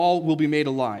all will be made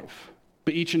alive,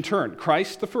 but each in turn.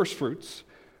 Christ, the first fruits,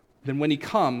 then when he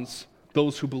comes,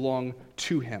 those who belong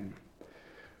to him.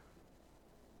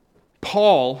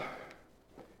 Paul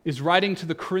is writing to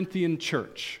the Corinthian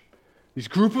church, these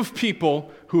group of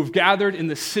people who have gathered in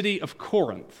the city of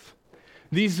Corinth.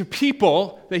 These are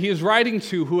people that he is writing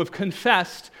to who have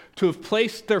confessed to have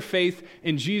placed their faith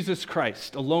in Jesus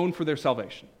Christ alone for their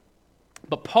salvation.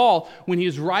 But Paul, when he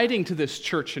is writing to this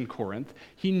church in Corinth,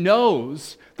 he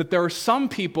knows that there are some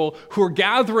people who are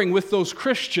gathering with those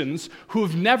Christians who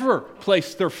have never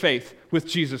placed their faith with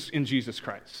Jesus in Jesus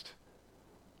Christ.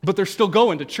 But they're still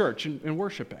going to church and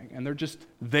worshiping, and they're just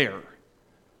there.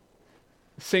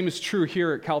 The same is true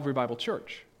here at Calvary Bible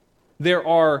Church. There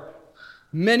are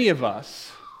many of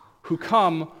us who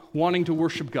come wanting to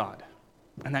worship God,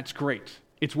 and that's great.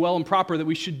 It's well and proper that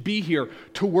we should be here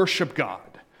to worship God.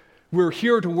 We're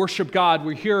here to worship God.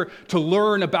 We're here to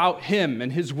learn about him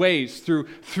and his ways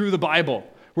through the Bible.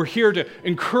 We're here to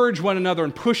encourage one another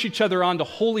and push each other on to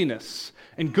holiness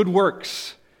and good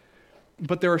works.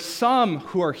 But there are some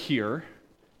who are here,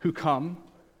 who come,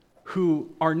 who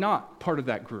are not part of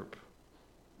that group.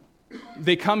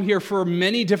 They come here for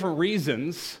many different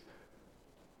reasons,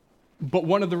 but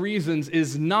one of the reasons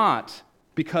is not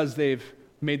because they've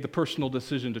made the personal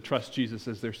decision to trust Jesus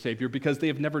as their Savior, because they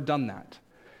have never done that.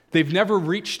 They've never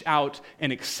reached out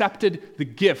and accepted the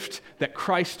gift that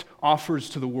Christ offers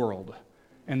to the world,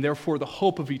 and therefore the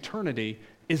hope of eternity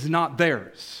is not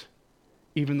theirs,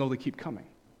 even though they keep coming.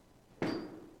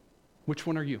 Which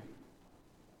one are you?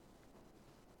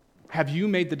 Have you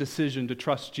made the decision to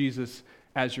trust Jesus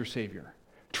as your Savior,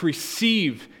 to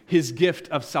receive his gift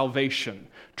of salvation,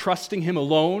 trusting him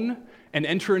alone, and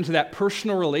enter into that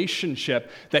personal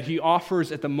relationship that he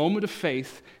offers at the moment of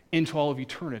faith into all of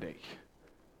eternity?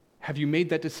 Have you made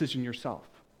that decision yourself?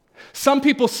 Some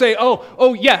people say,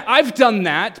 oh yeah, I've done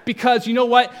that because you know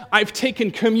what? I've taken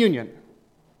communion.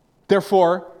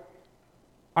 Therefore,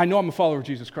 I know I'm a follower of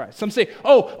Jesus Christ. Some say,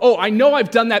 oh, I know I've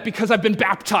done that because I've been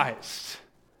baptized.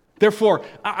 Therefore,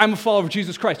 I'm a follower of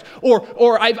Jesus Christ.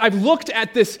 Or I've looked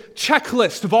at this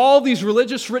checklist of all these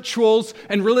religious rituals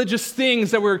and religious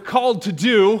things that we're called to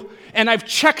do, and I've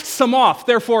checked some off.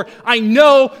 Therefore, I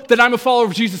know that I'm a follower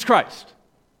of Jesus Christ.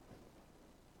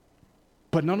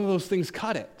 But none of those things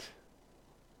cut it.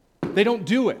 They don't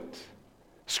do it.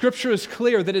 Scripture is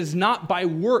clear that it is not by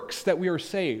works that we are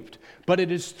saved, but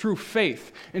it is through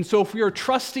faith. And so if we are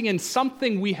trusting in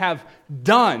something we have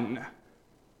done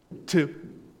to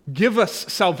give us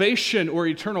salvation or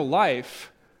eternal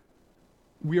life,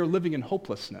 we are living in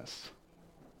hopelessness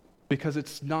because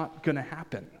it's not going to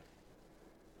happen.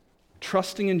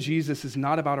 Trusting in Jesus is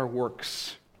not about our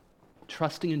works.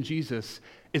 Trusting in Jesus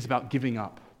is about giving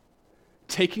up.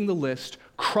 Taking the list,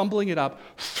 crumbling it up,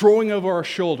 throwing it over our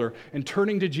shoulder, and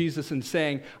turning to Jesus and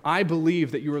saying, I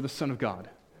believe that you are the Son of God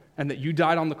and that you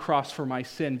died on the cross for my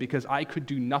sin because I could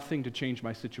do nothing to change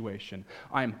my situation.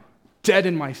 I'm dead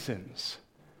in my sins,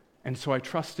 and so I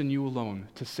trust in you alone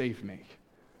to save me,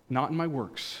 not in my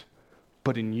works,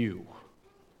 but in you.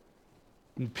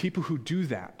 And people who do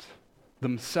that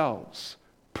themselves,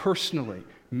 personally,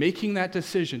 making that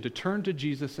decision to turn to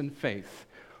Jesus in faith,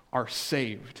 are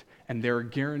saved, and they're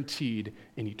guaranteed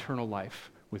an eternal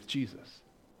life with Jesus.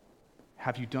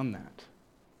 Have you done that?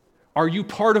 Are you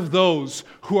part of those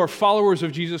who are followers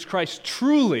of Jesus Christ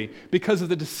truly because of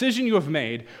the decision you have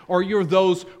made, or you're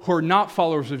those who are not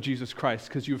followers of Jesus Christ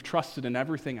because you have trusted in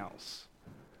everything else?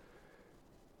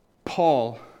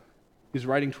 Paul is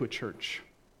writing to a church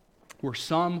where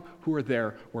some who are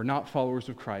there were not followers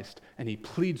of Christ, and he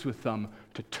pleads with them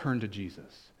to turn to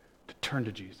Jesus, to turn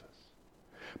to Jesus.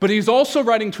 But he's also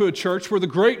writing to a church where the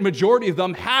great majority of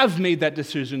them have made that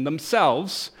decision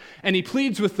themselves, and he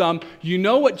pleads with them, you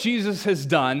know what Jesus has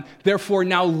done, therefore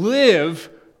now live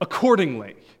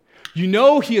accordingly. You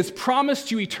know he has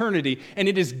promised you eternity, and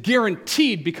it is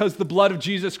guaranteed because of the blood of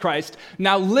Jesus Christ.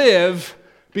 Now live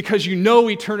because you know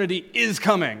eternity is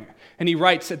coming. And he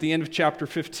writes at the end of chapter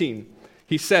 15,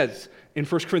 he says in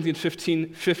 1 Corinthians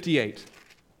 15:58,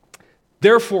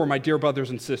 therefore, my dear brothers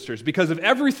and sisters, because of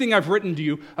everything I've written to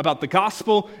you about the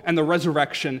gospel and the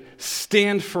resurrection,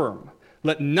 stand firm.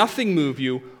 Let nothing move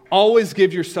you. Always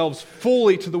give yourselves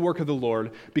fully to the work of the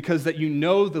Lord, because that you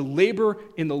know the labor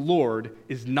in the Lord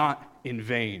is not in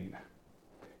vain.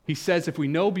 He says if we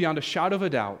know beyond a shadow of a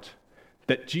doubt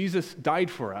that Jesus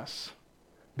died for us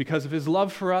because of his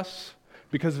love for us,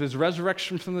 because of his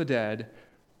resurrection from the dead,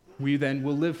 we then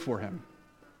will live for him.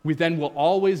 We then will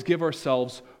always give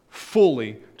ourselves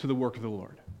fully to the work of the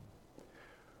Lord.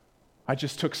 I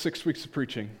just took 6 weeks of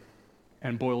preaching,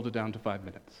 and boiled it down to 5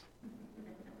 minutes.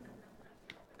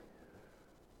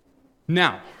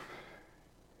 Now,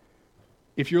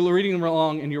 if you're reading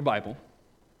along in your Bible,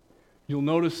 you'll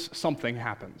notice something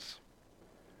happens.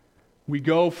 We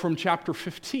go from chapter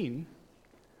 15,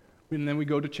 and then we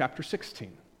go to chapter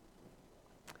 16.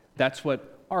 That's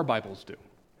what our Bibles do.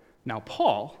 Now,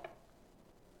 Paul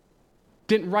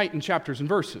didn't write in chapters and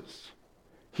verses.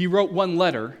 He wrote one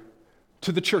letter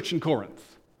to the church in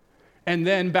Corinth. And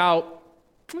then about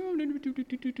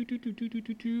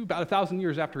 1,000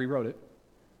 years after he wrote it,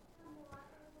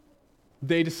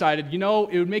 they decided,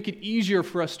 it would make it easier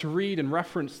for us to read and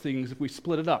reference things if we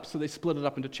split it up. So they split it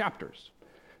up into chapters.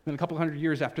 Then a couple hundred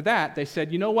years after that, they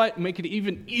said, make it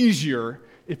even easier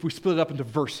if we split it up into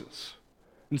verses.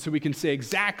 And so we can say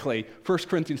exactly 1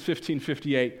 Corinthians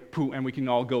 15:58, and we can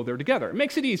all go there together. It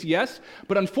makes it easy, yes,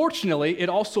 but unfortunately, it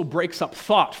also breaks up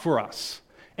thought for us.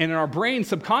 And in our brain,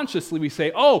 subconsciously, we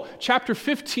say, chapter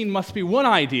 15 must be one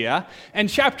idea, and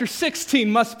chapter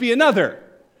 16 must be another.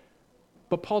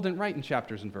 But Paul didn't write in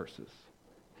chapters and verses.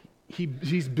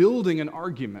 He's building an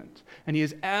argument, and he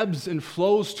has ebbs and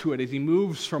flows to it as he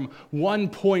moves from one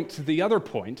point to the other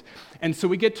point. And so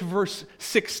we get to verse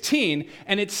 16,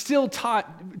 and it's still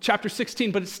chapter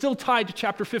 16, but it's still tied to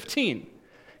chapter 15.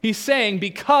 He's saying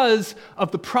because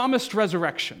of the promised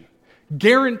resurrection,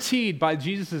 guaranteed by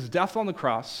Jesus' death on the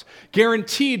cross,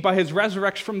 guaranteed by his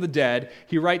resurrection from the dead,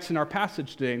 he writes in our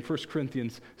passage today in 1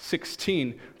 Corinthians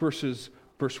 16,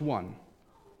 verse 1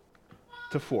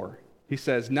 to 4. He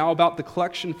says, "Now about the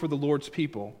collection for the Lord's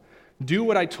people, do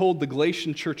what I told the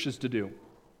Galatian churches to do.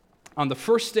 On the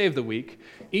first day of the week,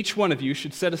 each one of you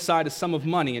should set aside a sum of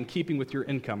money in keeping with your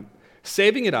income,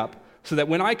 saving it up so that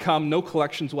when I come, no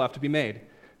collections will have to be made.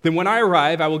 Then when I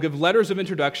arrive, I will give letters of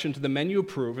introduction to the men you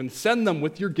approve and send them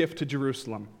with your gift to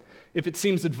Jerusalem. If it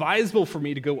seems advisable for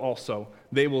me to go also,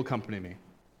 they will accompany me."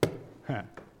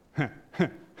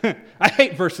 I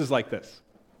hate verses like this.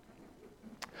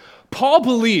 Paul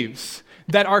believes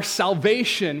that our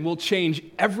salvation will change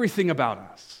everything about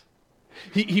us.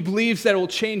 He believes that it will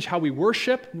change how we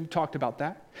worship. We've talked about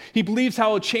that. He believes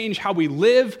how it will change how we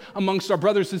live amongst our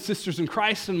brothers and sisters in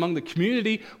Christ and among the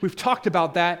community. We've talked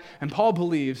about that. And Paul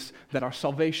believes that our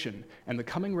salvation and the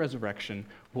coming resurrection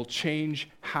will change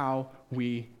how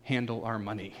we handle our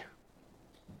money.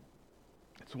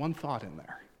 It's one thought in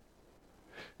there.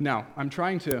 Now, I'm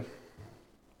trying to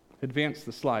advance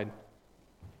the slide,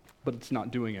 but it's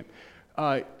not doing it.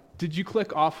 Did you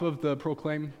click off of the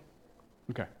proclaim?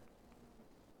 Okay.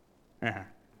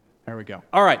 There we go.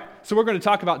 All right, so we're going to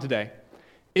talk about today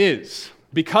is,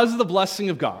 because of the blessing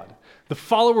of God, the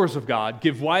followers of God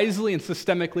give wisely and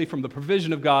systemically from the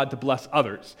provision of God to bless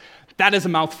others. That is a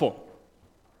mouthful.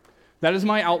 That is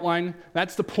my outline.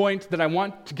 That's the point that I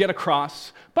want to get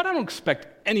across, but I don't expect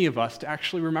any of us to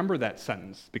actually remember that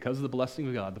sentence. Because of the blessing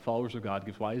of God, the followers of God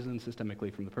give wisely and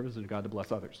systemically from the provision of God to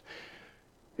bless others.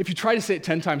 If you try to say it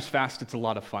 10 times fast, it's a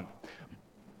lot of fun.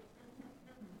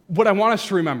 What I want us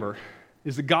to remember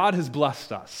is that God has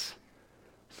blessed us,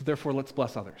 so therefore let's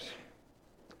bless others.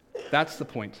 That's the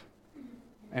point.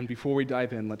 And before we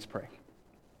dive in, let's pray.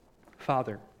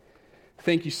 Father,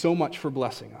 thank you so much for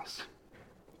blessing us.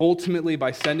 Ultimately,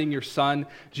 by sending your Son,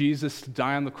 Jesus, to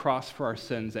die on the cross for our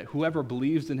sins, that whoever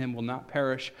believes in him will not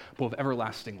perish, but have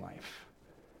everlasting life.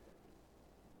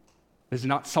 It's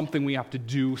not something we have to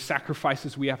do,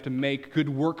 sacrifices we have to make, good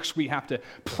works we have to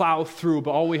plow through,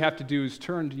 but all we have to do is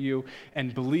turn to you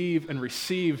and believe and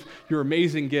receive your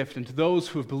amazing gift. And to those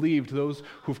who have believed, those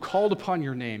who have called upon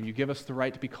your name, you give us the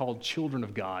right to be called children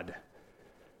of God.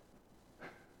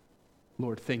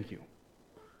 Lord, thank you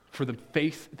for the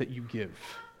faith that you give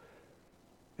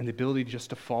and the ability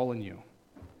just to fall in you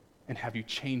and have you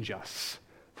change us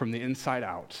from the inside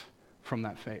out from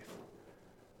that faith.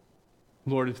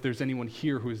 Lord, if there's anyone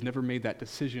here who has never made that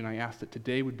decision, I ask that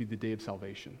today would be the day of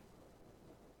salvation,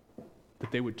 that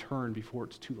they would turn before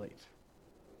it's too late,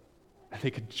 and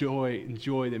they could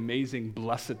enjoy the amazing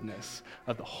blessedness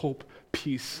of the hope,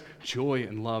 peace, joy,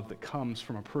 and love that comes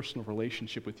from a personal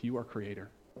relationship with you, our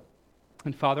Creator.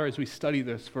 And Father, as we study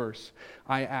this verse,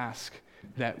 I ask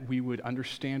that we would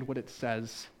understand what it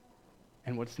says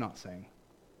and what it's not saying,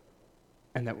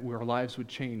 and that our lives would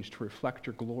change to reflect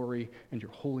your glory and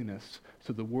your holiness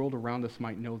so the world around us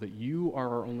might know that you are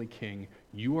our only King,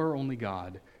 you are our only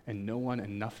God, and no one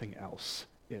and nothing else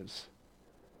is.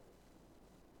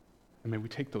 And may we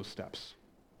take those steps,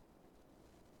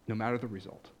 no matter the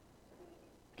result.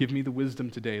 Give me the wisdom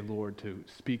today, Lord, to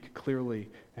speak clearly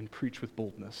and preach with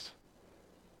boldness.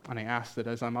 And I ask that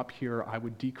as I'm up here, I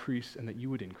would decrease and that you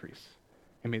would increase.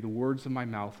 And may the words of my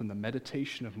mouth and the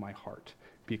meditation of my heart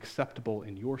be acceptable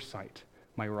in your sight,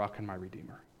 my rock and my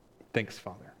redeemer. Thanks,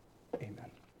 Father. Amen.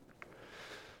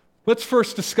 Let's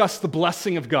first discuss the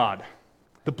blessing of God.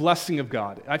 The blessing of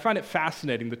God. I find it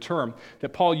fascinating, the term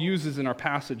that Paul uses in our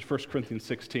passage, 1 Corinthians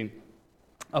 16,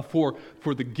 for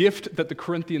the gift that the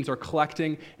Corinthians are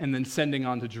collecting and then sending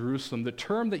on to Jerusalem. The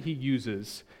term that he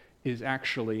uses is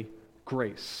actually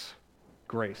grace.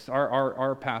 Grace.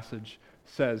 Our passage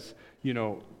says,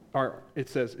 it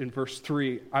says in verse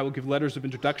 3, I will give letters of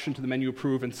introduction to the men you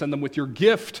approve and send them with your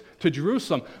gift to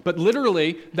Jerusalem. But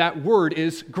literally, that word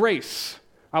is grace.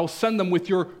 I will send them with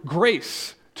your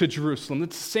grace to Jerusalem.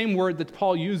 It's the same word that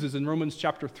Paul uses in Romans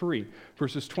chapter 3,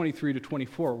 verses 23 to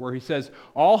 24, where he says,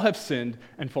 all have sinned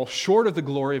and fall short of the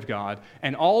glory of God,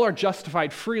 and all are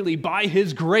justified freely by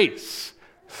his grace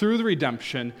through the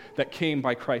redemption that came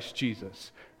by Christ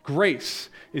Jesus. Grace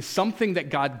is something that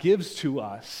God gives to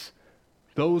us,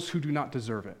 those who do not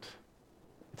deserve it.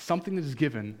 It's something that is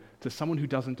given to someone who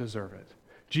doesn't deserve it.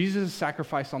 Jesus'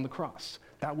 sacrifice on the cross,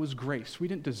 that was grace. We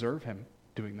didn't deserve him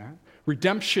doing that.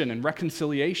 Redemption and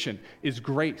reconciliation is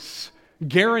grace.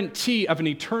 Guarantee of an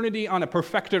eternity on a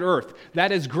perfected earth,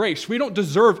 that is grace. We don't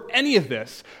deserve any of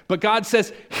this, but God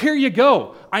says, here you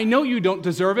go. I know you don't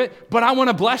deserve it, but I want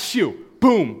to bless you.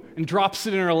 Boom, and drops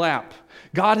it in our lap.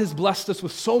 God has blessed us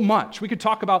with so much. We could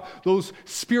talk about those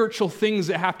spiritual things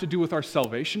that have to do with our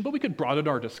salvation, but we could broaden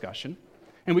our discussion,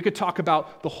 and we could talk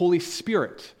about the Holy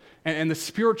Spirit and the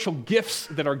spiritual gifts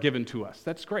that are given to us.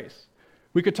 That's grace.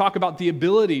 We could talk about the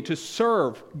ability to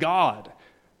serve God,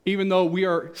 even though we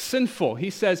are sinful. He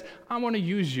says, I want to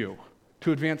use you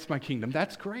to advance my kingdom.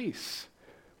 That's grace.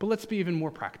 But let's be even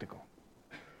more practical.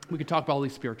 We could talk about all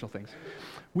these spiritual things.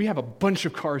 We have a bunch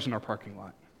of cars in our parking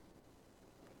lot.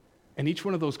 And each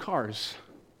one of those cars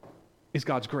is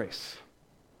God's grace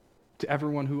to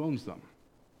everyone who owns them,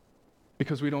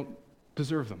 because we don't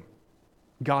deserve them.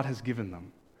 God has given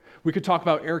them. We could talk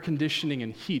about air conditioning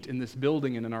and heat in this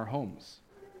building and in our homes.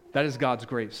 That is God's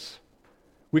grace.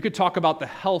 We could talk about the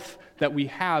health that we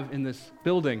have in this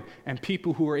building and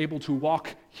people who are able to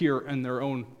walk here on their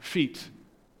own feet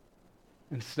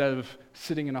instead of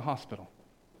sitting in a hospital.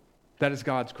 That is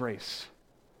God's grace.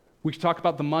 We could talk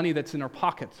about the money that's in our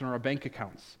pockets and our bank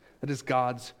accounts. That is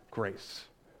God's grace.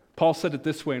 Paul said it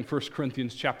this way in 1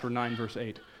 Corinthians chapter 9, verse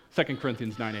 8. 2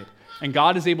 Corinthians 9:8. And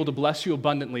God is able to bless you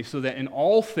abundantly so that in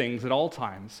all things at all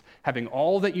times, having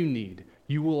all that you need,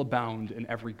 you will abound in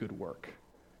every good work.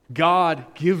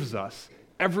 God gives us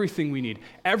everything we need.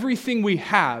 Everything we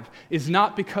have is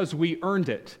not because we earned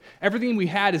it. Everything we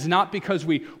had is not because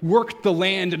we worked the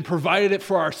land and provided it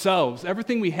for ourselves.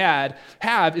 Everything we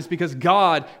have is because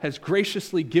God has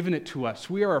graciously given it to us.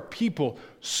 We are a people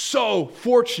so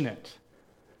fortunate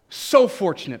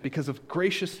because of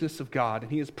graciousness of God.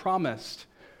 And he has promised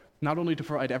not only to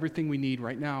provide everything we need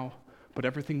right now, but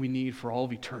everything we need for all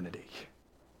of eternity.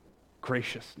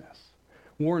 Graciousness.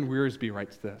 Warren Wiersbe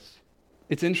writes this.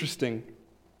 It's interesting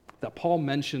that Paul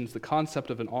mentions the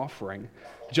concept of an offering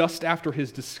just after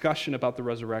his discussion about the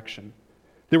resurrection.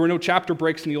 There were no chapter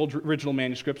breaks in the old original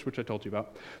manuscripts, which I told you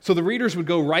about. So the readers would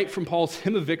go right from Paul's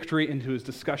hymn of victory into his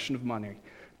discussion of money.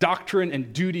 Doctrine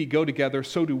and duty go together,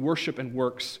 so do worship and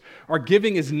works. Our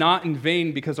giving is not in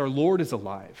vain because our Lord is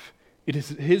alive. It is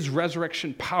his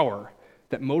resurrection power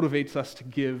that motivates us to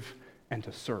give and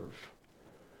to serve.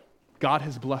 God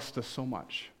has blessed us so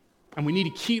much. And we need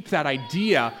to keep that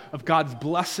idea of God's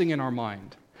blessing in our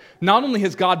mind. Not only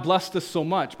has God blessed us so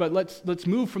much, but let's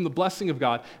move from the blessing of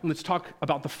God and let's talk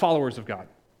about the followers of God.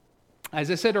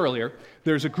 As I said earlier,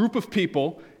 there's a group of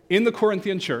people in the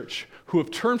Corinthian church who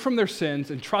have turned from their sins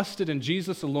and trusted in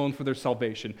Jesus alone for their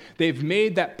salvation. They've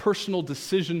made that personal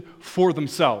decision for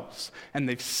themselves, and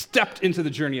they've stepped into the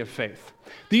journey of faith.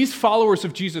 These followers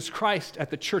of Jesus Christ at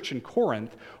the church in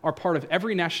Corinth are part of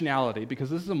every nationality, because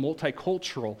this is a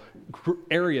multicultural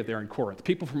area there in Corinth.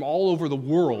 People from all over the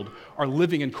world are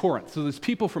living in Corinth. So there's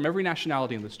people from every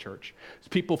nationality in this church. There's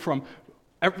people from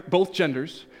both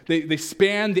genders. They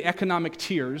span the economic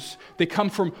tiers. They come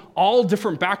from all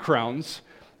different backgrounds.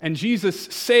 And Jesus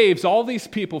saves all these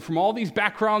people from all these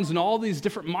backgrounds and all these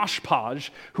different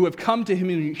moshpaj who have come to him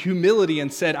in humility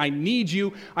and said, I need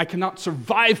you. I cannot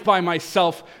survive by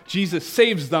myself. Jesus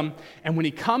saves them. And when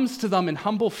he comes to them in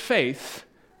humble faith,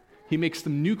 he makes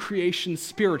them new creations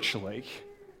spiritually.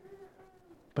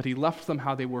 But he left them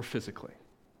how they were physically.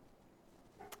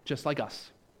 Just like us.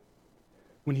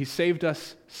 When he saved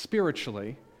us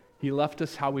spiritually, he left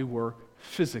us how we were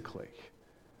physically.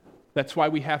 That's why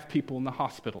we have people in the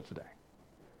hospital today.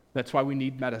 That's why we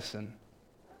need medicine.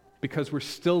 Because we're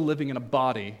still living in a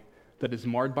body that is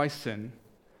marred by sin,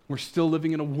 We're still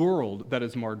living in a world that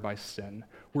is marred by sin.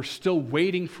 We're still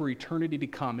waiting for eternity to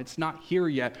come. It's not here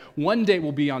yet. One day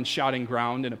we'll be on shouting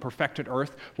ground in a perfected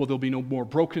earth where there'll be no more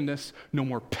brokenness, no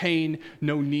more pain,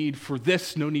 no need for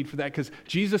this, no need for that, because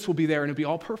Jesus will be there and it'll be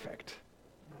all perfect.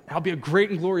 It'll be a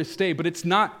great and glorious day, but it's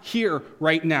not here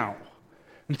right now.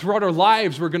 And throughout our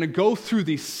lives, we're going to go through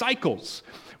these cycles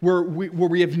where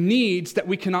we have needs that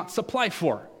we cannot supply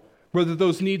for. Whether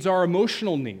those needs are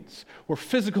emotional needs or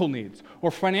physical needs or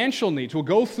financial needs. We'll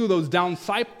go through those down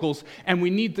cycles, and we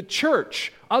need the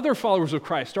church, other followers of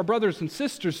Christ, our brothers and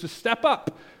sisters, to step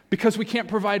up because we can't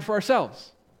provide for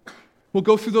ourselves. We'll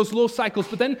go through those low cycles,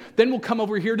 but then we'll come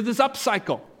over here to this up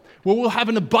cycle where we'll have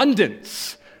an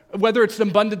abundance, whether it's an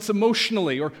abundance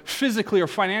emotionally or physically or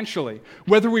financially,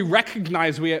 whether we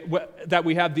recognize that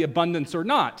we have the abundance or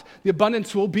not. The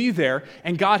abundance will be there,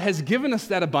 and God has given us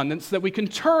that abundance so that we can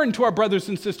turn to our brothers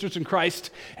and sisters in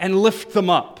Christ and lift them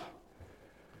up.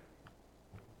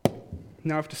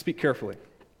 Now I have to speak carefully,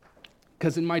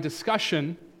 because in my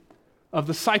discussion of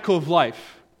the cycle of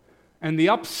life and the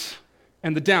ups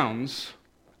and the downs,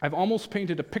 I've almost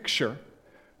painted a picture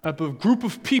of a group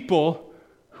of people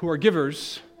who are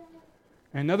givers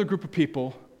and another group of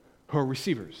people who are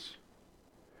receivers.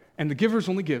 And the givers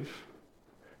only give,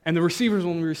 and the receivers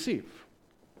only receive.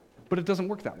 But it doesn't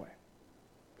work that way.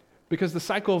 Because the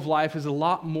cycle of life is a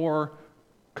lot more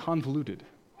convoluted.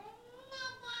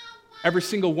 Every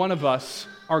single one of us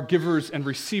are givers and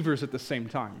receivers at the same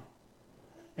time.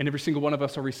 And every single one of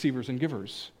us are receivers and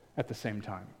givers at the same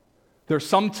time. There's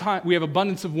sometimes we have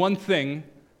abundance of one thing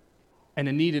and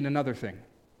a need in another thing.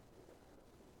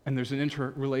 And there's an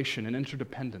interrelation, an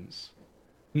interdependence.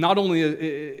 Not only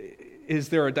is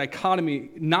there a dichotomy,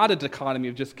 not a dichotomy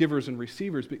of just givers and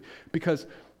receivers, because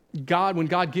God, when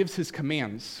God gives his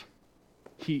commands,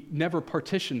 he never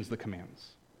partitions the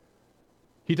commands.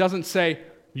 He doesn't say,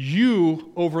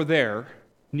 you over there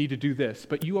need to do this,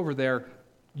 but you over there,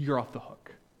 you're off the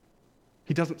hook.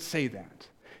 He doesn't say that.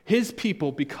 His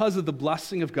people, because of the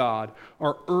blessing of God,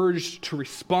 are urged to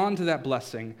respond to that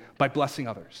blessing by blessing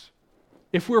others.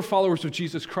 If we're followers of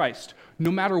Jesus Christ,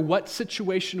 no matter what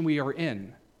situation we are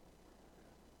in,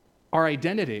 our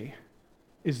identity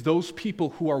is those people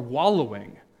who are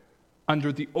wallowing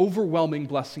under the overwhelming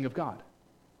blessing of God.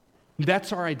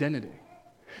 That's our identity.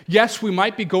 Yes, we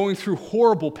might be going through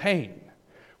horrible pain.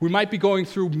 We might be going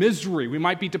through misery. We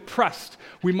might be depressed.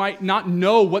 We might not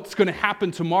know what's going to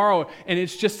happen tomorrow, and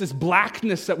it's just this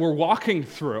blackness that we're walking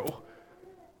through.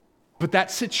 But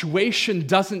that situation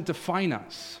doesn't define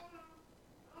us.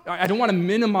 I don't want to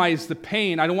minimize the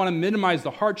pain. I don't want to minimize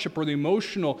the hardship or the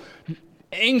emotional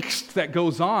angst that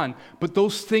goes on, but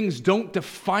those things don't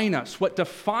define us. What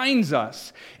defines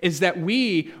us is that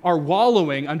we are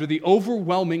wallowing under the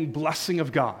overwhelming blessing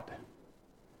of God.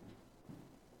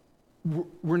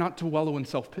 We're not to wallow in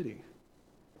self-pity.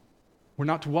 We're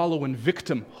not to wallow in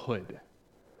victimhood,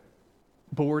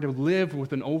 but we're to live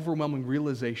with an overwhelming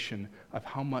realization of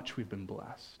how much we've been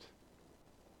blessed.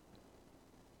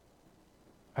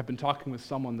 I've been talking with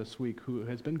someone this week who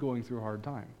has been going through a hard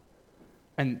time.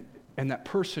 And that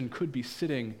person could be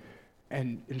sitting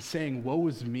and saying, woe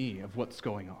is me of what's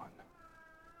going on.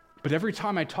 But every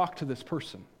time I talk to this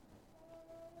person,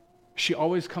 she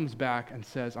always comes back and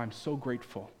says, I'm so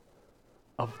grateful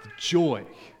of the joy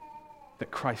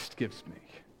that Christ gives me.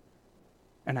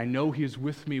 And I know he is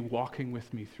with me, walking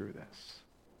with me through this.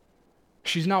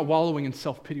 She's not wallowing in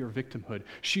self-pity or victimhood.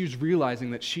 She's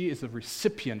realizing that she is a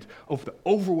recipient of the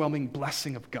overwhelming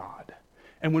blessing of God.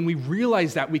 And when we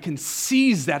realize that, we can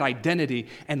seize that identity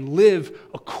and live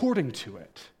according to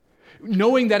it.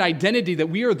 Knowing that identity, that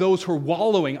we are those who are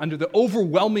wallowing under the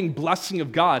overwhelming blessing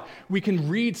of God, we can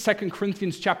read 2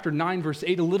 Corinthians chapter 9, verse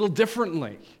 8 a little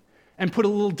differently and put a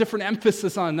little different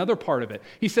emphasis on another part of it.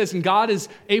 He says, and God is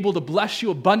able to bless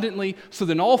you abundantly, so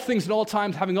that in all things and all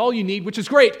times, having all you need, which is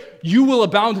great, you will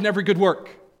abound in every good work.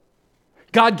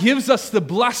 God gives us the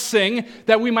blessing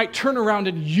that we might turn around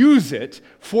and use it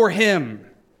for him,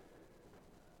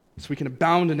 so we can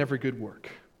abound in every good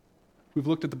work. We've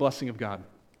looked at the blessing of God.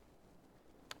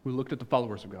 We looked at the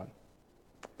followers of God,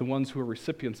 the ones who are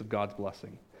recipients of God's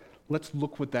blessing. Let's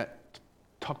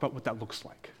talk about what that looks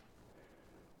like.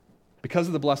 Because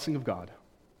of the blessing of God,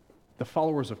 the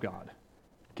followers of God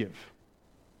give.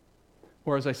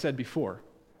 Or as I said before,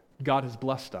 God has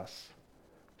blessed us,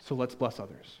 so let's bless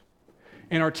others.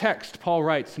 In our text, Paul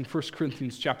writes in 1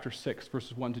 Corinthians chapter 6,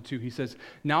 verses 1 to 2, he says,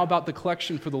 now about the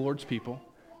collection for the Lord's people,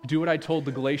 do what I told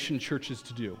the Galatian churches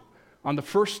to do. On the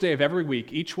first day of every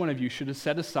week, each one of you should have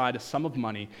set aside a sum of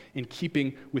money in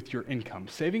keeping with your income,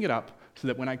 saving it up so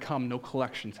that when I come, no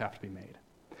collections have to be made.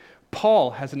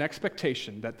 Paul has an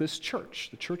expectation that this church,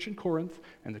 the church in Corinth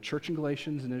and the church in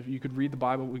Galatians, and if you could read the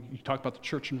Bible, you talk about the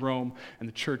church in Rome and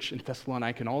the church in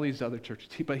Thessalonica and all these other churches,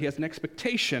 but he has an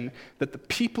expectation that the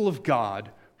people of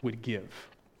God would give.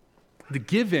 The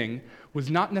giving was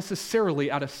not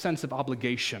necessarily out of sense of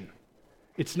obligation.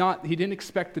 He didn't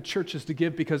expect the churches to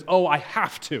give because, I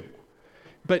have to.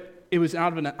 But it was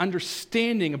out of an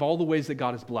understanding of all the ways that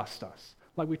God has blessed us.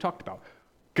 Like we talked about.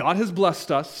 God has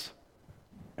blessed us,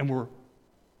 and we're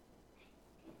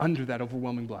under that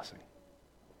overwhelming blessing.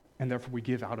 And therefore we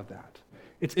give out of that.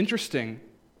 It's interesting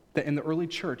that in the early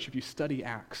church, if you study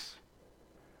Acts,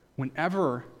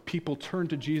 whenever people turned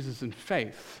to Jesus in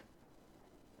faith,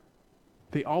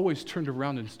 they always turned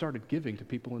around and started giving to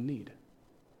people in need.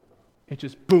 It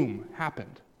just, boom,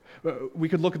 happened. We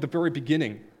could look at the very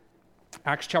beginning,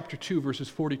 Acts chapter 2, verses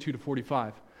 42 to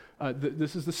 45.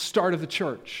 This is the start of the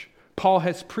church. Paul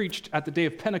has preached at the day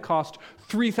of Pentecost.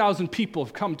 3,000 people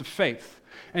have come to faith.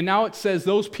 And now it says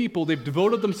those people, they've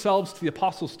devoted themselves to the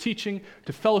apostles' teaching,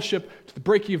 to fellowship, to the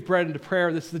breaking of bread, and to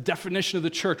prayer. This is the definition of the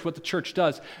church, what the church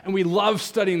does. And we love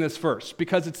studying this verse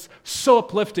because it's so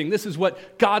uplifting. This is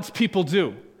what God's people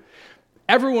do.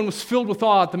 Everyone was filled with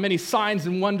awe at the many signs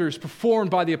and wonders performed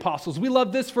by the apostles. We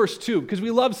love this verse too because we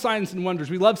love signs and wonders.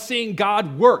 We love seeing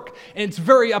God work, and it's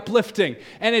very uplifting.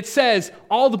 And it says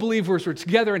all the believers were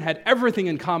together and had everything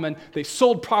in common. They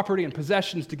sold property and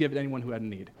possessions to give to anyone who had a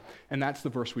need. And that's the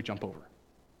verse we jump over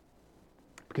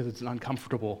because it's an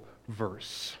uncomfortable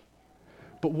verse.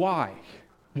 But why?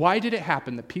 Why did it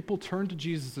happen that people turned to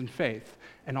Jesus in faith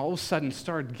and all of a sudden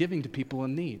started giving to people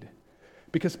in need?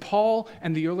 Because Paul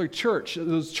and the early church,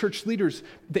 those church leaders,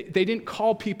 they didn't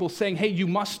call people saying, hey, you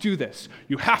must do this.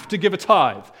 You have to give a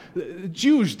tithe. The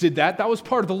Jews did that. That was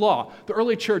part of the law. The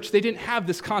early church, they didn't have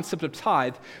this concept of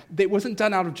tithe. It wasn't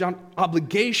done out of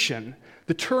obligation.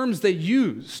 The terms they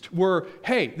used were,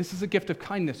 hey, this is a gift of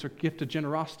kindness or gift of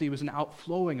generosity. It was an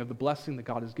outflowing of the blessing that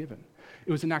God has given.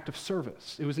 It was an act of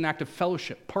service. It was an act of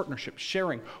fellowship, partnership,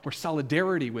 sharing, or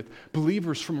solidarity with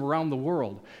believers from around the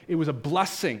world. It was a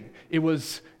blessing. It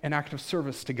was an act of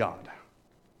service to God.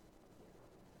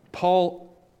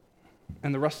 Paul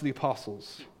and the rest of the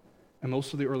apostles and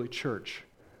most of the early church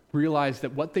realized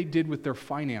that what they did with their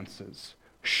finances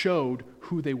showed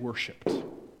who they worshiped.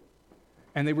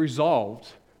 And they resolved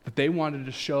that they wanted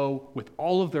to show with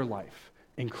all of their life,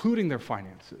 including their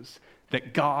finances,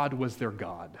 that God was their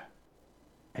God.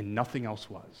 And nothing else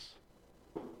was.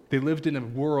 They lived in a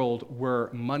world where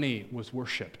money was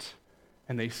worshipped,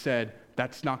 and they said,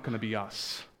 that's not going to be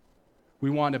us. We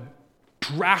want to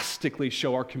drastically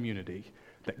show our community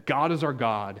that God is our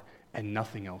God and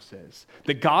nothing else is.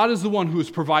 That God is the one who has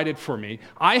provided for me.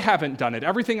 I haven't done it.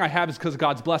 Everything I have is because of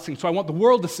God's blessing, so I want the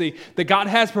world to see that God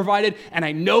has provided, and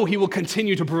I know He will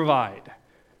continue to provide.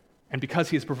 And because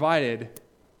He has provided,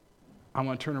 I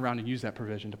want to turn around and use that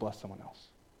provision to bless someone else.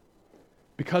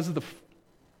 Because of the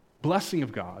blessing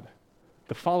of God,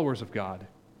 the followers of God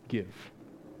give.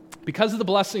 Because of the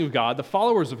blessing of God, the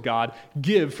followers of God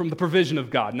give from the provision of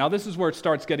God. Now, this is where it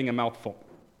starts getting a mouthful.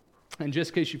 And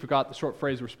just in case you forgot, the short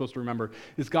phrase we're supposed to remember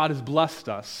is God has blessed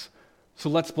us, so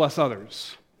let's bless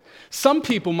others. Some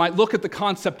people might look at the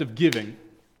concept of giving,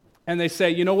 and they say,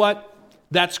 you know what?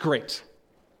 That's great.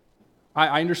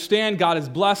 I understand God is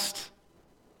blessed,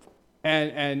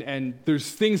 and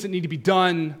there's things that need to be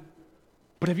done.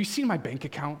 But have you seen my bank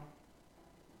account?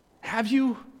 Have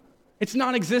you? It's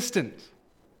non-existent.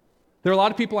 There are a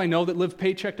lot of people I know that live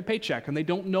paycheck to paycheck, and they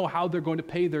don't know how they're going to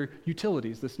pay their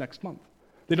utilities this next month.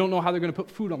 They don't know how they're going to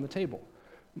put food on the table,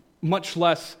 much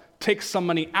less take some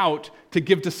money out to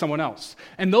give to someone else.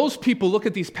 And those people look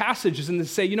at these passages and they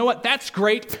say, you know what, that's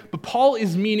great, but Paul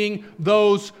is meaning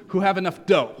those who have enough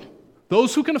dough.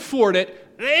 Those who can afford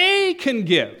it, they can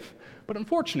give. But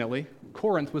unfortunately,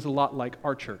 Corinth was a lot like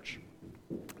our church.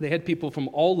 They had people from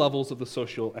all levels of the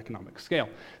socioeconomic scale.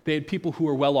 They had people who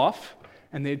were well off,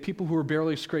 and they had people who were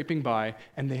barely scraping by,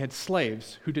 and they had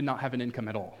slaves who did not have an income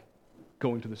at all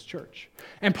going to this church.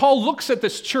 And Paul looks at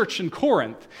this church in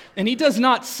Corinth, and he does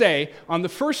not say, on the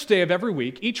first day of every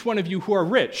week, each one of you who are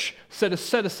rich set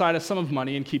aside a sum of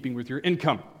money in keeping with your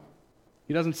income.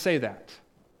 He doesn't say that.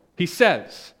 He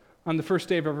says, on the first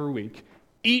day of every week,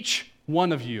 each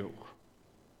one of you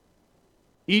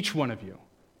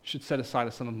should set aside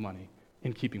a sum of money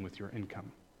in keeping with your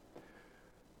income.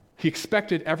 He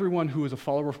expected everyone who was a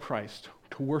follower of Christ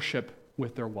to worship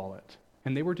with their wallet,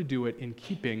 and they were to do it in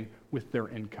keeping with their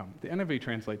income. The NIV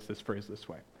translates this phrase this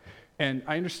way, and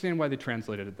I understand why they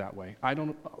translated it that way. I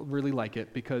don't really like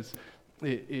it because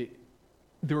there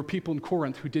were people in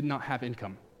Corinth who did not have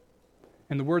income,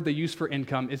 and the word they use for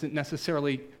income isn't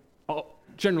necessarily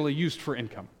generally used for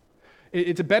income.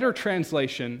 It's a better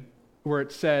translation where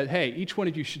it said, hey, each one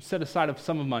of you should set aside a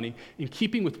sum of money in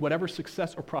keeping with whatever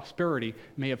success or prosperity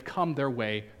may have come their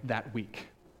way that week.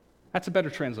 That's a better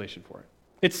translation for it.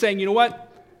 It's saying, you know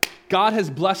what? God has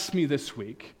blessed me this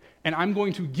week, and I'm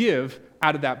going to give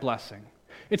out of that blessing.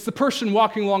 It's the person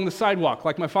walking along the sidewalk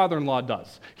like my father-in-law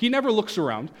does. He never looks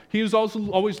around. He is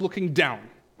also always looking down.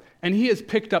 And he has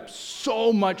picked up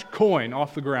so much coin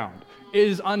off the ground. It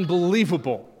is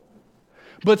unbelievable.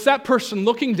 But it's that person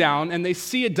looking down, and they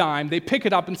see a dime, they pick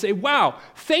it up and say, wow,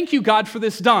 thank you, God, for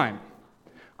this dime.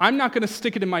 I'm not going to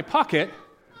stick it in my pocket.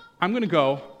 I'm going to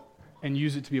go and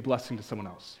use it to be a blessing to someone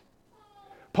else.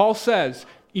 Paul says,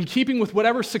 in keeping with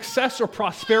whatever success or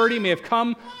prosperity may have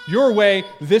come your way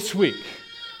this week,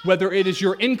 whether it is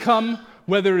your income,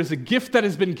 whether it is a gift that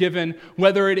has been given,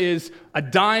 whether it is a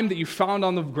dime that you found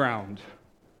on the ground,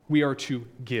 we are to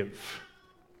give.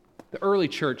 The early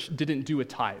church didn't do a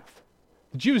tithe.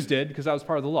 The Jews did, because that was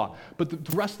part of the law. But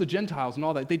the rest of the Gentiles and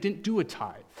all that, they didn't do a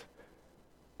tithe.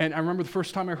 And I remember the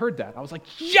first time I heard that, I was like,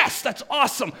 yes, that's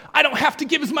awesome. I don't have to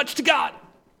give as much to God.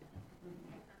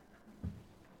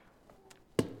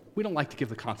 We don't like to give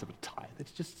the concept of tithe.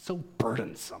 It's just so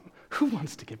burdensome. Who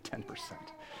wants to give 10%?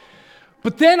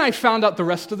 But then I found out the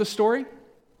rest of the story,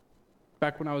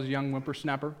 back when I was a young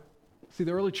whippersnapper. See,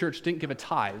 the early church didn't give a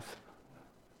tithe.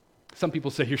 Some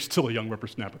people say you're still a young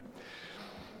whippersnapper.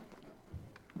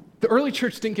 The early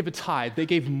church didn't give a tithe. They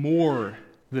gave more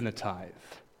than a tithe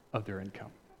of their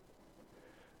income.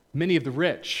 Many of the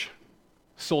rich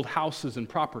sold houses and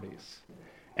properties,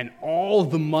 and all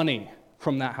the money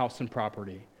from that house and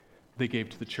property they gave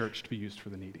to the church to be used for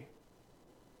the needy.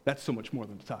 That's so much more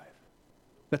than a tithe.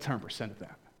 That's 100% of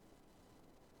that.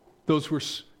 Those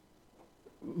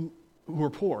who were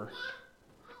poor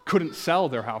couldn't sell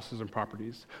their houses and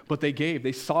properties, but they gave.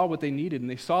 They saw what they needed, and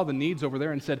they saw the needs over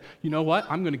there and said, you know what?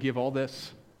 I'm going to give all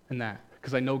this and that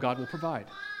because I know God will provide.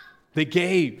 They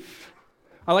gave.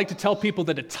 I like to tell people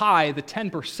that a tithe, the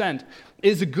 10%,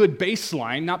 is a good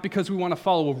baseline, not because we want to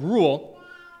follow a rule,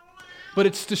 but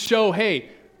it's to show, hey,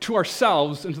 to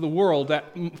ourselves and to the world that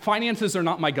finances are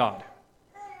not my God.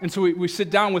 And so we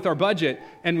sit down with our budget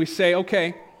and we say,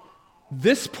 okay,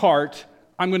 this part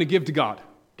I'm going to give to God,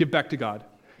 give back to God.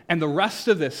 And the rest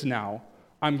of this now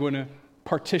I'm going to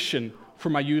partition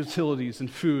for my utilities and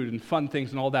food and fun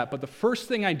things and all that. But the first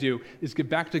thing I do is give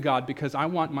back to God because I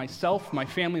want myself, my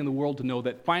family, and the world to know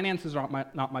that finances are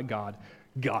not my God.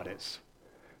 God is.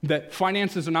 That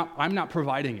finances are not, I'm not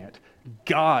providing it.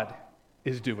 God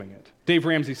is doing it. Dave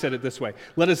Ramsey said it this way: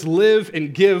 let us live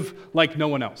and give like no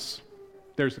one else.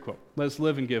 There's the quote. Let us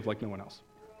live and give like no one else.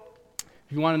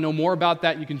 If you want to know more about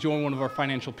that, you can join one of our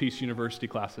Financial Peace University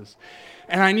classes.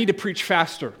 And I need to preach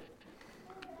faster.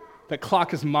 That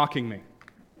clock is mocking me.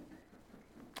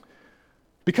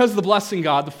 Because of the blessing of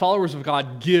God, the followers of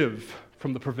God give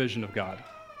from the provision of God.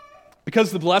 Because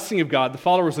of the blessing of God, the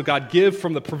followers of God give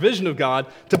from the provision of God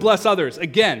to bless others.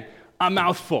 Again, a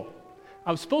mouthful.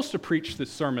 I was supposed to preach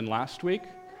this sermon last week,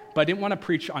 but I didn't want to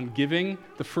preach on giving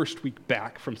the first week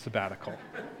back from sabbatical.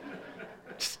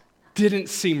 Just didn't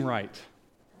seem right.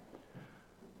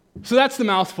 So that's the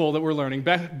mouthful that we're learning.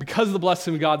 Because of the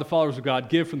blessing of God, the followers of God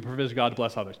give from the provision of God to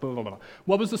bless others. Blah, blah, blah.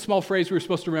 What was the small phrase we were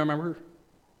supposed to remember?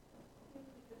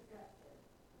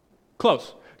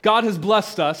 Close. God has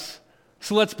blessed us,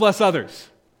 so let's bless others.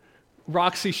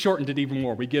 Roxy shortened it even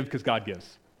more. We give because God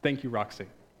gives. Thank you, Roxy.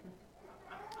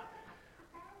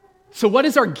 So what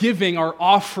is our giving, our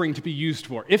offering to be used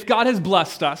for? If God has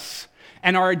blessed us,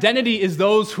 and our identity is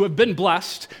those who have been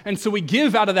blessed, and so we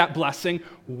give out of that blessing,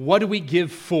 what do we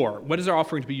give for? What is our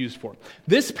offering to be used for?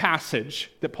 This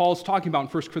passage that Paul is talking about in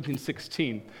 1 Corinthians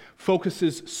 16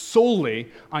 focuses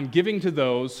solely on giving to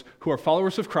those who are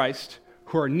followers of Christ,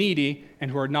 who are needy, and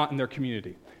who are not in their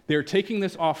community. They are taking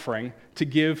this offering to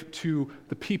give to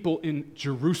the people in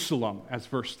Jerusalem, as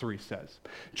verse 3 says.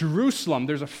 Jerusalem,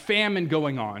 there's a famine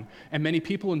going on, and many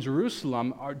people in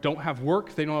Jerusalem don't have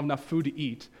work, they don't have enough food to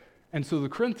eat. And so the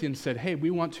Corinthians said, hey,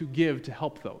 we want to give to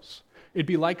help those. It'd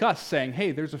be like us saying,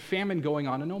 hey, there's a famine going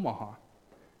on in Omaha,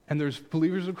 and there's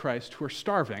believers of Christ who are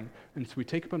starving, and so we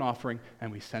take up an offering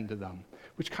and we send to them,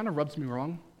 which kind of rubs me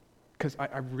wrong, because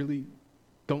I really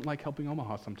don't like helping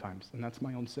Omaha sometimes, and that's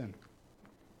my own sin.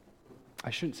 I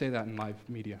shouldn't say that in live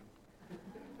media.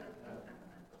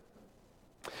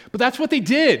 But that's what they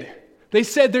did. They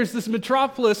said there's this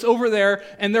metropolis over there,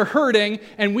 and they're hurting,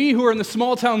 and we who are in the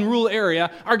small town rural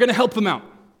area are going to help them out.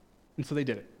 And so they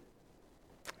did it.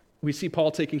 We see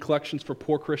Paul taking collections for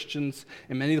poor Christians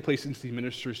in many of the places he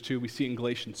ministers to. We see it in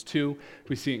Galatians 2.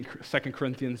 We see it in 2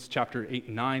 Corinthians chapter 8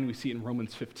 and 9. We see it in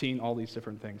Romans 15, all these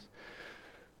different things.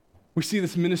 We see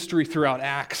this ministry throughout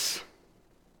Acts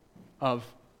of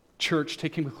church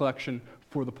taking a collection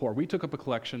for the poor. We took up a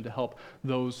collection to help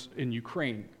those in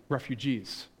Ukraine,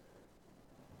 refugees.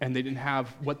 And they didn't have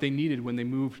what they needed when they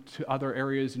moved to other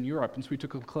areas in Europe. And so we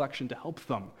took a collection to help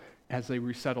them as they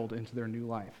resettled into their new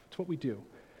life. It's what we do.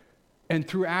 And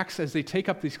through Acts, as they take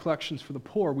up these collections for the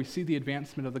poor, we see the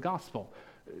advancement of the gospel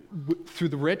through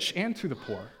the rich and through the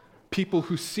poor. People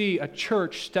who see a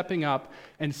church stepping up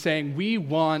and saying, we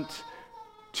want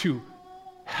to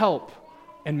help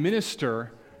and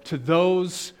minister to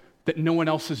those that no one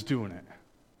else is doing it,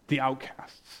 the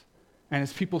outcasts. And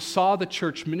as people saw the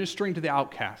church ministering to the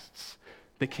outcasts,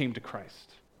 they came to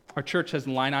Christ. Our church has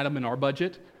a line item in our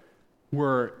budget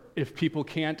where if people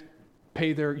can't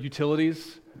pay their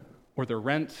utilities or their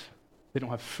rent, they don't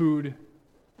have food,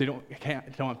 they don't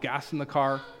have gas in the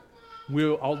car,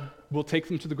 we'll take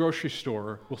them to the grocery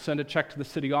store, we'll send a check to the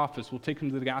city office, we'll take them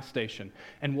to the gas station,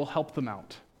 and we'll help them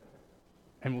out.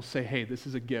 And we'll say, hey, this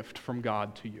is a gift from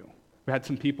God to you. We had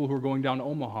some people who were going down to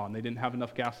Omaha, and they didn't have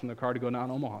enough gas in their car to go down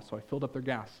to Omaha, so I filled up their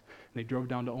gas, and they drove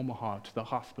down to Omaha to the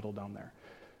hospital down there.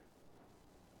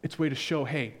 It's a way to show,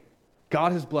 hey,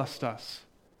 God has blessed us,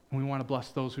 and we want to bless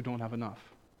those who don't have enough.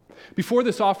 Before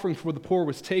this offering for the poor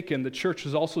was taken, the church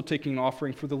was also taking an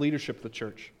offering for the leadership of the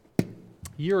church. A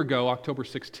year ago, October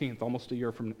 16th, almost a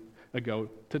year from ago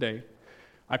today,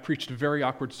 I preached a very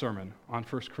awkward sermon on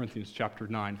 1 Corinthians chapter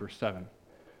 9, verse 7. And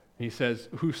he says,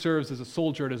 who serves as a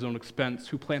soldier at his own expense,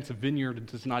 who plants a vineyard and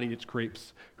does not eat its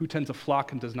grapes, who tends a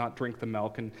flock and does not drink the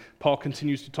milk. And Paul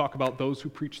continues to talk about those who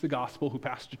preach the gospel, who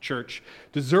pastor church,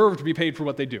 deserve to be paid for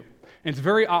what they do. And it's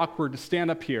very awkward to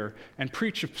stand up here and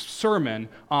preach a sermon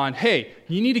on, hey,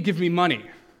 you need to give me money.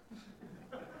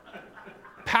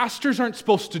 Pastors aren't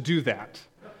supposed to do that.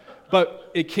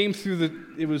 But it came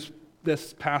through it was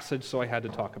this passage, so I had to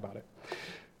talk about it.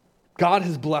 God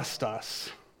has blessed us,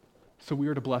 so we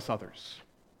are to bless others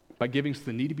by giving so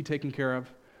the needy be taken care of,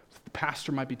 so the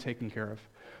pastor might be taken care of.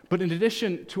 But in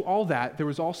addition to all that, there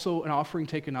was also an offering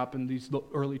taken up in these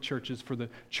early churches for the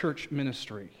church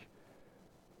ministry.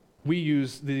 We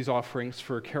use these offerings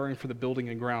for caring for the building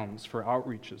and grounds, for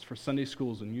outreaches, for Sunday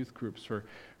schools and youth groups, for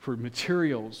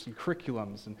materials and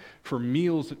curriculums, and for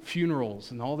meals at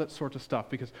funerals and all that sort of stuff,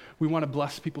 because we want to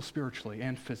bless people spiritually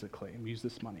and physically, and we use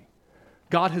this money.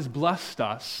 God has blessed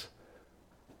us,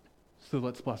 so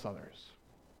let's bless others.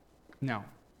 Now,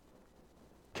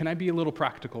 can I be a little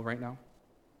practical right now?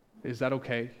 Is that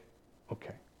okay?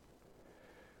 Okay.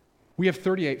 We have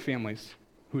 38 families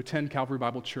who attend Calvary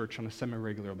Bible Church on a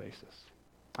semi-regular basis.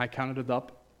 I counted it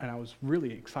up, and I was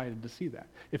really excited to see that.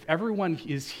 If everyone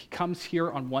comes here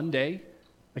on one day,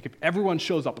 like if everyone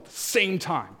shows up at the same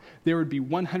time, there would be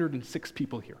 106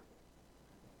 people here.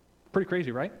 Pretty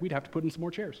crazy, right? We'd have to put in some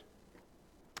more chairs.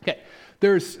 Okay,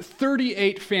 there's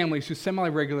 38 families who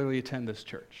semi-regularly attend this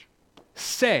church.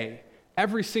 Say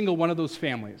every single one of those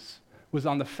families was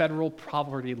on the federal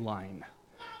poverty line.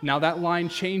 Now, that line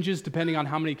changes depending on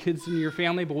how many kids in your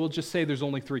family, but we'll just say there's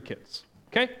only 3 kids,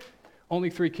 okay? Only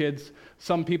 3 kids.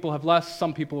 Some people have less,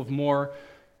 some people have more.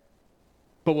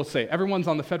 But we'll say everyone's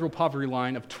on the federal poverty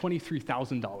line of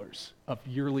 $23,000 of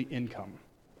yearly income.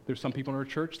 There's some people in our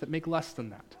church that make less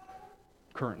than that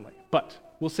currently. But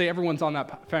we'll say everyone's on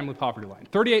that family poverty line.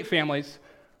 38 families,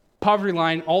 poverty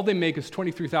line, all they make is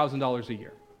 $23,000 a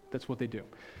year. That's what they do.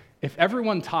 If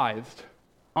everyone tithed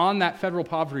on that federal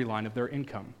poverty line of their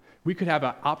income, we could have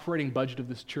an operating budget of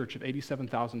this church of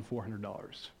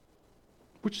 $87,400,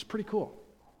 which is pretty cool.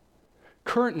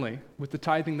 Currently, with the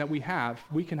tithing that we have,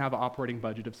 we can have an operating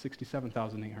budget of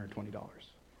 $67,820.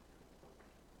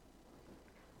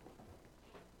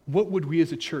 What would we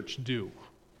as a church do?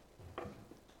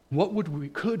 What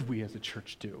could we as a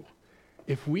church do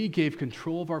if we gave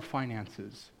control of our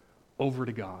finances over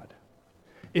to God?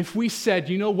 If we said,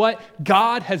 you know what,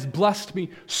 God has blessed me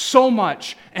so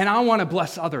much, and I want to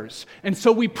bless others. And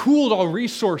so we pooled our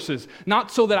resources,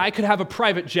 not so that I could have a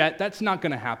private jet, that's not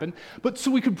going to happen, but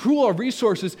so we could pool our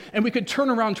resources and we could turn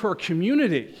around to our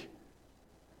community.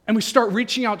 And we start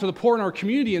reaching out to the poor in our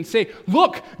community and say,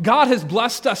 look, God has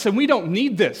blessed us and we don't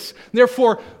need this.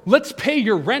 Therefore, let's pay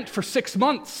your rent for 6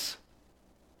 months.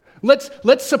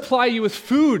 Let's supply you with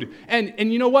food.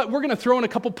 And you know what? We're going to throw in a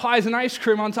couple pies and ice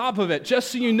cream on top of it,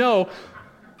 just so you know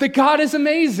that God is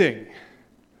amazing.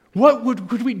 What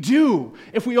would we do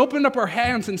if we opened up our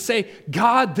hands and say,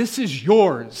 God, this is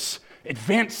yours.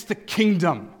 Advance the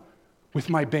kingdom with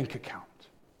my bank account.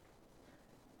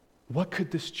 What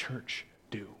could this church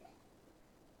do?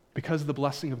 Because of the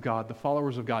blessing of God, the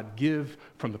followers of God give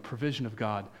from the provision of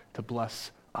God to bless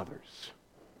others.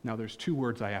 Now, there's 2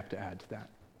 words I have to add to that.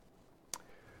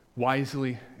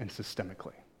 wisely and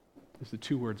systemically. Those are the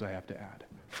two words I have to add.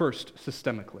 First,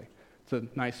 systemically. It's a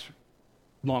nice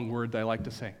long word that I like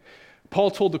to say.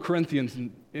 Paul told the Corinthians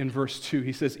in verse 2,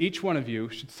 he says, each one of you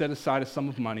should set aside a sum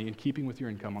of money in keeping with your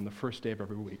income on the first day of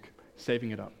every week,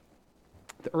 saving it up.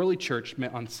 The early church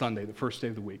met on Sunday, the first day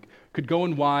of the week. Could go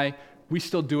and why. We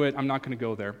still do it. I'm not going to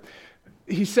go there.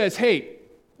 He says, hey,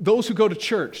 those who go to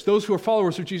church, those who are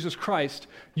followers of Jesus Christ,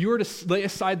 you are to lay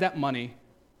aside that money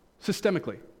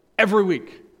systemically. Every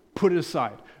week, put it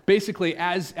aside. Basically,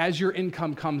 as your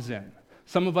income comes in.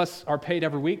 Some of us are paid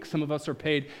every week. Some of us are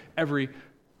paid every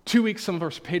 2 weeks. Some of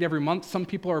us are paid every month. Some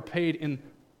people are paid in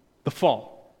the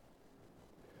fall.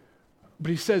 But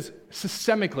he says,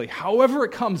 systemically, however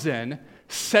it comes in,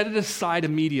 set it aside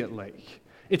immediately.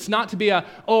 It's not to be I'm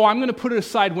going to put it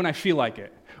aside when I feel like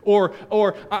it. Or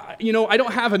I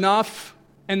don't have enough,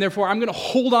 and therefore I'm going to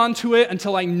hold on to it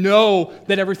until I know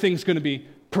that everything's going to be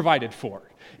provided for.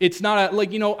 It's not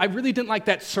I really didn't like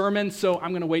that sermon, so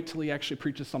I'm going to wait till he actually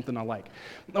preaches something I like.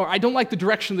 Or I don't like the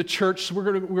direction of the church, so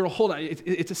we're going to hold on.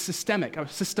 It's a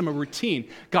system, a routine.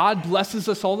 God blesses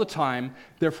us all the time,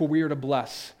 therefore we are to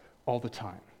bless all the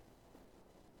time.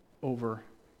 Over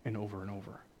and over and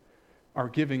over. Our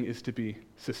giving is to be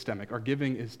systemic. Our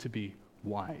giving is to be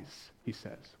wise, he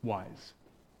says. Wise.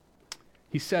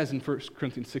 He says in 1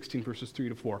 Corinthians 16, verses 3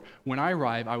 to 4, when I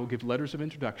arrive, I will give letters of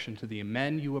introduction to the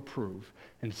men you approve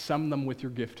and sum them with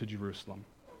your gift to Jerusalem.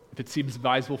 If it seems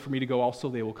advisable for me to go also,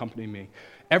 they will accompany me.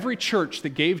 Every church that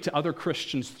gave to other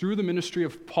Christians through the ministry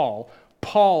of Paul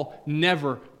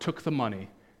never took the money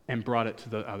and brought it to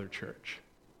the other church.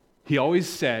 He always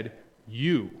said,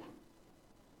 you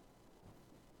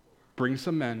bring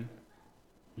some men,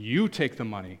 you take the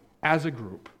money as a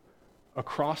group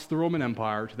across the Roman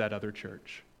Empire to that other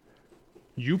church.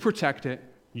 You protect it,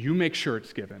 you make sure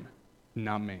it's given,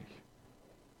 not me.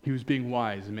 He was being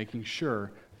wise and making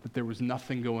sure that there was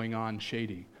nothing going on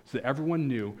shady, so that everyone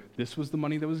knew this was the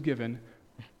money that was given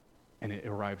and it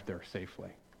arrived there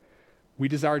safely. We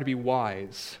desire to be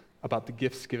wise about the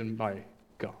gifts given by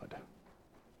God.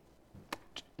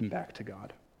 And back to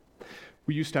God.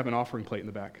 We used to have an offering plate in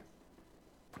the back,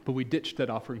 but we ditched that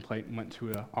offering plate and went to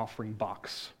an offering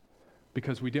box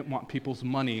because we didn't want people's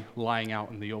money lying out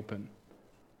in the open.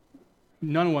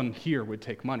 No one here would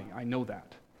take money, I know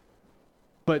that.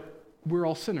 But we're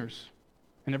all sinners,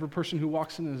 and every person who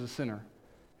walks in is a sinner.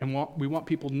 And we want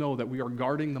people to know that we are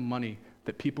guarding the money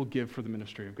that people give for the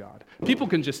ministry of God. People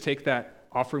can just take that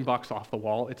offering box off the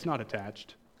wall. It's not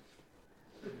attached.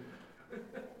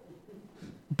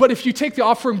 But if you take the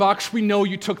offering box, we know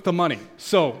you took the money.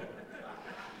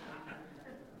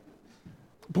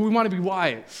 But we want to be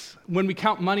wise. When we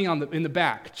count money in the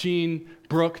back, Gene,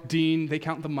 Brooke, Dean, they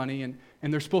count the money, and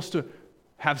they're supposed to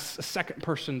have a second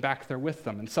person back there with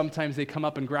them. And sometimes they come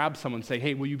up and grab someone and say,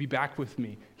 hey, will you be back with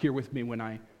me, here with me when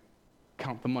I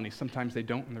count the money? Sometimes they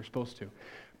don't, and they're supposed to.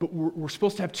 But we're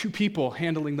supposed to have two people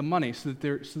handling the money so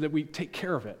that we take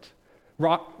care of it.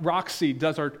 Roxy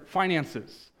does our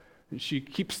finances. And she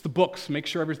keeps the books, makes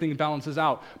sure everything balances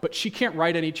out. But she can't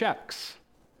write any checks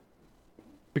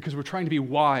because we're trying to be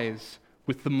wise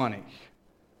with the money.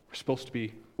 We're supposed to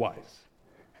be wise.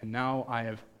 And now I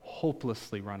have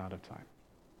hopelessly run out of time.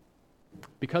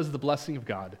 Because of the blessing of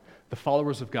God, the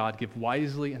followers of God give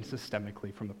wisely and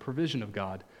systemically from the provision of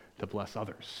God to bless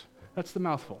others. That's the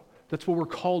mouthful. That's what we're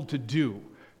called to do,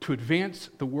 to advance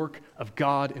the work of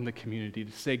God in the community,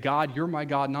 to say, God, you're my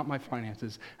God, not my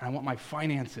finances, and I want my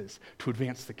finances to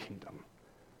advance the kingdom.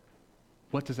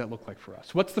 What does that look like for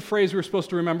us? What's the phrase we're supposed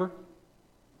to remember?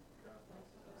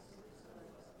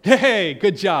 Hey,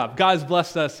 good job. God's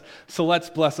blessed us, so let's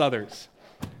bless others.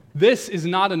 This is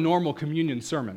not a normal communion sermon.